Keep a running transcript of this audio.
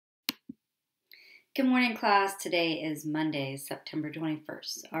Good morning, class. Today is Monday, September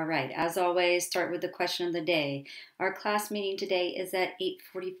 21st. All right, as always, start with the question of the day. Our class meeting today is at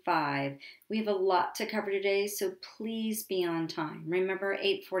 8:45. We have a lot to cover today, so please be on time. Remember,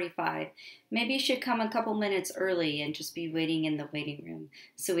 8:45. Maybe you should come a couple minutes early and just be waiting in the waiting room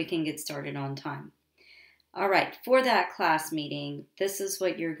so we can get started on time. All right, for that class meeting, this is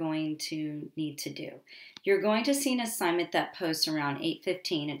what you're going to need to do. You're going to see an assignment that posts around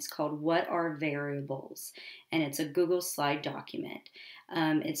 8:15. It's called What Are Variables? And it's a Google Slide document.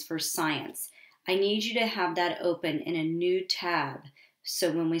 It's for science. I need you to have that open in a new tab.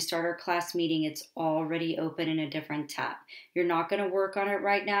 So when we start our class meeting, it's already open in a different tab. You're not going to work on it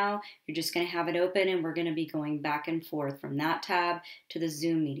right now. You're just going to have it open, and we're going to be going back and forth from that tab to the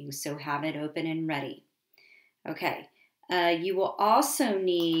Zoom meeting. So have it open and ready. Okay, you will also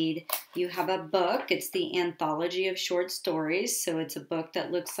need, you have a book. It's the Anthology of Short Stories. So it's a book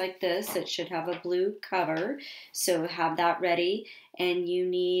that looks like this. It should have a blue cover. So have that ready. And you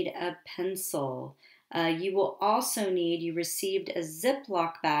need a pencil. You will also need, you received a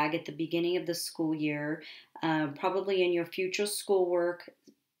Ziploc bag at the beginning of the school year, probably in your future schoolwork,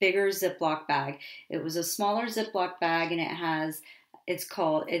 bigger Ziploc bag. It was a smaller Ziploc bag, and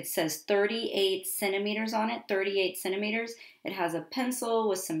it says 38 centimeters on it, 38 centimeters. It has a pencil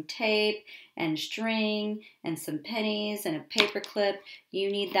with some tape and string and some pennies and a paper clip.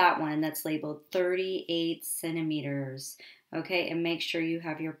 You need that one that's labeled 38 centimeters. Okay, and make sure you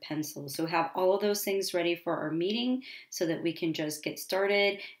have your pencil. So have all of those things ready for our meeting so that we can just get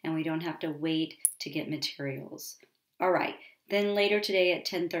started and we don't have to wait to get materials. All right. Then later today at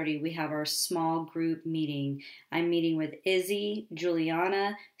 10:30, we have our small group meeting. I'm meeting with Izzy,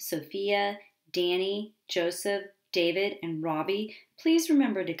 Juliana, Sophia, Danny, Joseph, David, and Robbie. Please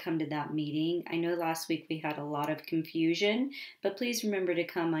remember to come to that meeting. I know last week we had a lot of confusion, but please remember to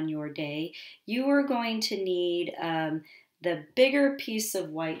come on your day. You are going to need the bigger piece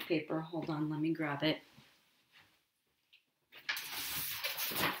of white paper. Hold on, let me grab it.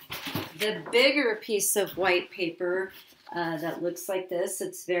 The bigger piece of white paper that looks like this.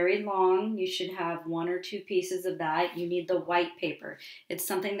 It's very long. You should have one or two pieces of that. You need the white paper. It's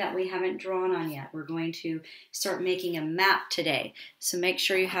something that we haven't drawn on yet. We're going to start making a map today. So make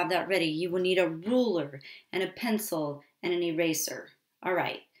sure you have that ready. You will need a ruler and a pencil and an eraser. All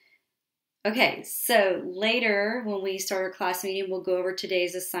right. Okay, so later when we start our class meeting, we'll go over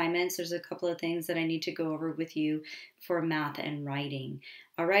today's assignments. There's a couple of things that I need to go over with you for math and writing.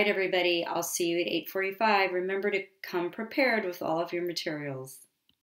 All right, everybody, I'll see you at 8:45. Remember to come prepared with all of your materials.